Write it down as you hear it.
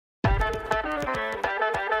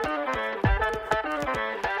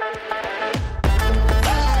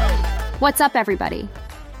What's up, everybody?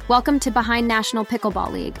 Welcome to Behind National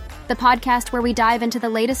Pickleball League, the podcast where we dive into the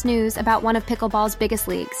latest news about one of pickleball's biggest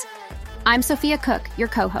leagues. I'm Sophia Cook, your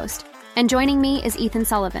co-host, and joining me is Ethan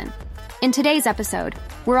Sullivan. In today's episode,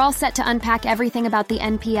 we're all set to unpack everything about the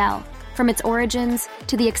NPL, from its origins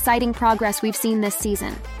to the exciting progress we've seen this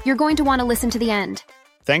season. You're going to want to listen to the end.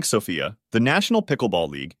 Thanks, Sophia. The National Pickleball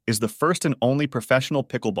League is the first and only professional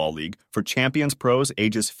pickleball league for champions pros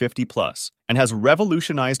ages 50+ and has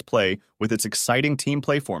revolutionized play with its exciting team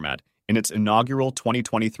play format in its inaugural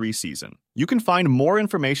 2023 season. You can find more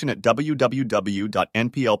information at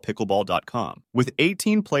www.nplpickleball.com. With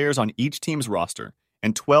 18 players on each team's roster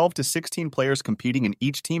and 12 to 16 players competing in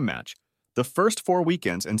each team match, the first 4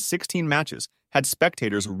 weekends and 16 matches had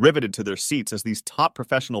spectators riveted to their seats as these top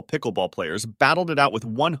professional pickleball players battled it out with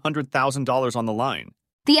 $100,000 on the line.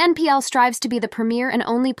 The NPL strives to be the premier and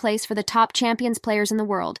only place for the top champions players in the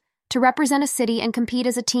world to represent a city and compete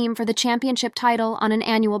as a team for the championship title on an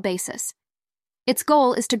annual basis. Its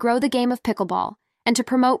goal is to grow the game of pickleball and to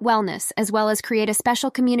promote wellness as well as create a special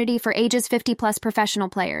community for ages 50+ professional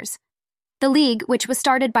players. The league, which was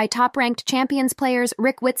started by top-ranked champions players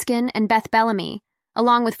Rick Witzkin and Beth Bellamy,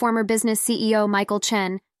 along with former business CEO Michael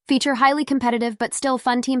Chen, feature highly competitive but still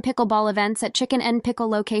fun team pickleball events at Chicken and Pickle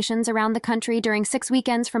locations around the country during 6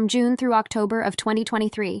 weekends from June through October of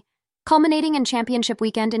 2023, culminating in Championship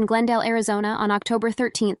Weekend in Glendale, Arizona on October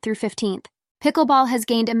 13th through 15th. Pickleball has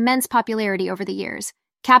gained immense popularity over the years,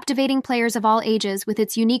 captivating players of all ages with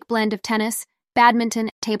its unique blend of tennis, badminton,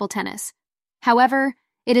 and table tennis. However,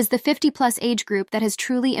 it is the 50+ age group that has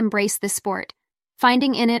truly embraced this sport,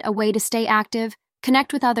 finding in it a way to stay active,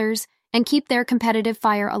 connect with others, and keep their competitive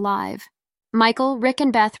fire alive. Michael, Rick,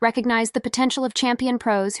 and Beth recognized the potential of champion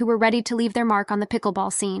pros who were ready to leave their mark on the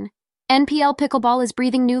pickleball scene. NPL Pickleball is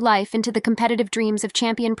breathing new life into the competitive dreams of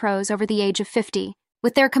champion pros over the age of 50.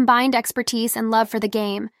 With their combined expertise and love for the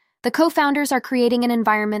game, the co-founders are creating an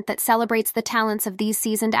environment that celebrates the talents of these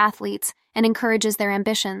seasoned athletes and encourages their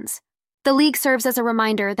ambitions. The league serves as a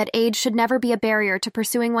reminder that age should never be a barrier to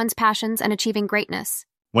pursuing one's passions and achieving greatness.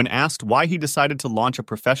 When asked why he decided to launch a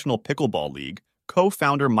professional pickleball league,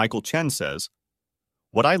 co-founder Michael Chen says,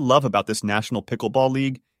 "What I love about this National Pickleball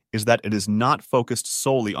League is that it is not focused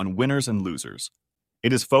solely on winners and losers.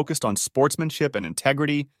 It is focused on sportsmanship and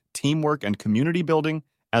integrity, teamwork and community building,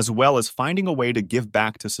 as well as finding a way to give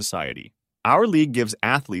back to society. Our league gives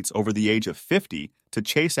athletes over the age of 50 to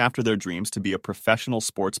chase after their dreams to be a professional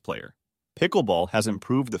sports player. Pickleball has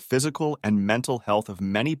improved the physical and mental health of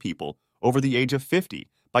many people over the age of 50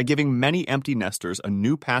 by giving many empty nesters a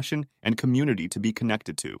new passion and community to be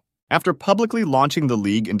connected to." After publicly launching the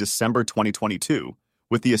league in December 2022,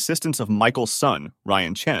 with the assistance of Michael's son,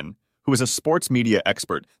 Ryan Chen, who is a sports media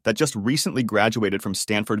expert that just recently graduated from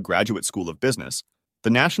Stanford Graduate School of Business, the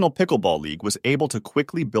National Pickleball League was able to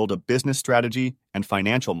quickly build a business strategy and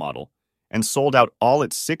financial model and sold out all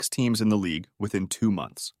its 6 teams in the league within 2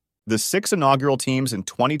 months. The 6 inaugural teams in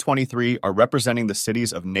 2023 are representing the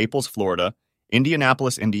cities of Naples, Florida,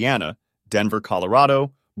 Indianapolis, Indiana, Denver,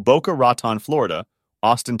 Colorado, Boca Raton, Florida,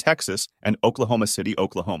 Austin, Texas, and Oklahoma City,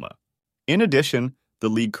 Oklahoma. In addition, the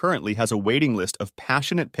league currently has a waiting list of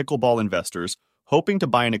passionate pickleball investors hoping to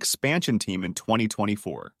buy an expansion team in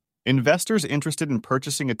 2024. Investors interested in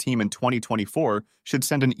purchasing a team in 2024 should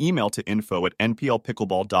send an email to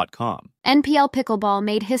info@nplpickleball.com. NPL Pickleball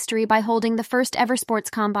made history by holding the first ever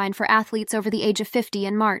sports combine for athletes over the age of 50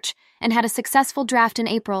 in March and had a successful draft in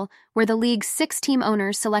April where the league's 6 team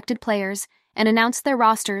owners selected players and announced their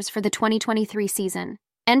rosters for the 2023 season.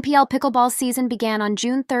 NPL Pickleball's season began on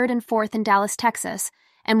June 3rd and 4th in Dallas, Texas,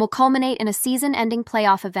 and will culminate in a season-ending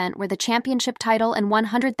playoff event where the championship title and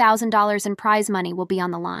 $100,000 in prize money will be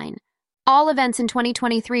on the line. All events in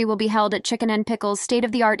 2023 will be held at Chicken and Pickle's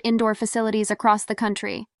state-of-the-art indoor facilities across the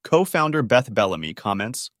country. Co-founder Beth Bellamy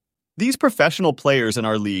comments, "These professional players in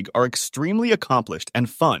our league are extremely accomplished and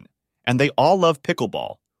fun, and they all love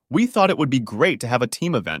pickleball. We thought it would be great to have a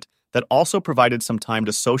team event that also provided some time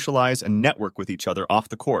to socialize and network with each other off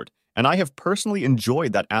the court, and I have personally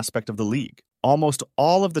enjoyed that aspect of the league. Almost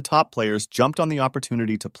all of the top players jumped on the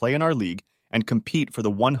opportunity to play in our league and compete for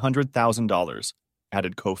the $100,000,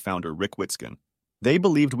 added co-founder Rick Witzkin. They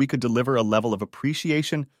believed we could deliver a level of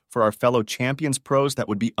appreciation for our fellow champions pros that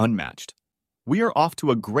would be unmatched. We are off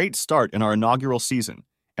to a great start in our inaugural season,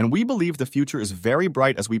 and we believe the future is very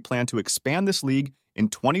bright as we plan to expand this league in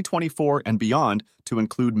 2024 and beyond to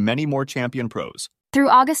include many more champion pros. Through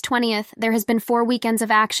August 20th, there has been 4 weekends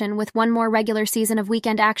of action with one more regular season of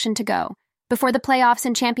weekend action to go, before the playoffs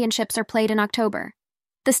and championships are played in October.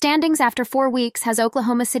 The standings after 4 weeks has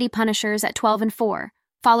Oklahoma City Punishers at 12-4,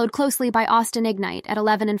 followed closely by Austin Ignite at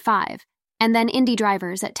 11-5, and then Indy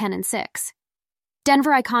Drivers at 10-6.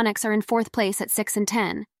 Denver Iconics are in 4th place at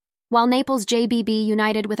 6-10, while Naples JBB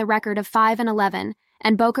United with a record of 5-11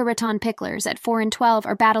 and Boca Raton Picklers at 4-12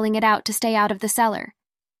 are battling it out to stay out of the cellar.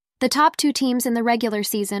 The top 2 teams in the regular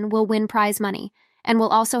season will win prize money and will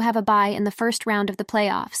also have a bye in the first round of the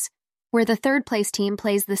playoffs, where the 3rd-place team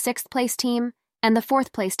plays the 6th-place team and the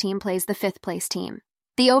 4th-place team plays the 5th-place team.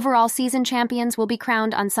 The overall season champions will be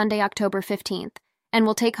crowned on Sunday, October 15th, and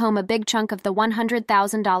will take home a big chunk of the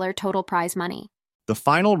 $100,000 total prize money. The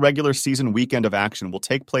final regular season weekend of action will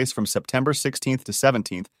take place from September 16th to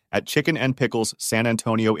 17th at Chicken and Pickles' San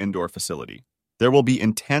Antonio indoor facility. There will be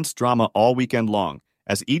intense drama all weekend long,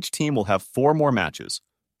 as each team will have 4 more matches,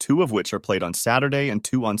 2 of which are played on Saturday and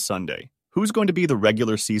 2 on Sunday. Who's going to be the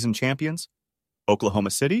regular season champions? Oklahoma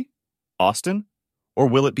City? Austin? Or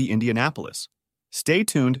will it be Indianapolis? Stay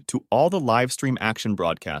tuned to all the live stream action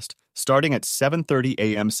broadcast starting at 7:30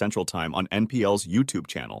 a.m. Central Time on NPL's YouTube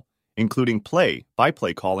channel, including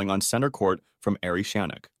play-by-play calling on center court from Ari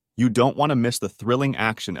Shanek. You don't want to miss the thrilling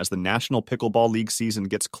action as the National Pickleball League season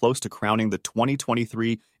gets close to crowning the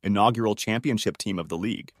 2023 inaugural championship team of the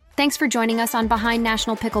league. Thanks for joining us on Behind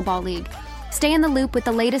National Pickleball League. Stay in the loop with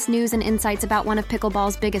the latest news and insights about one of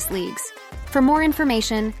pickleball's biggest leagues. For more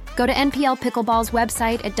information, go to NPL Pickleball's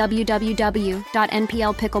website at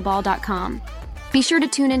www.nplpickleball.com. Be sure to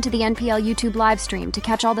tune into the NPL YouTube live stream to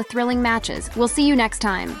catch all the thrilling matches. We'll see you next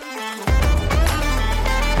time.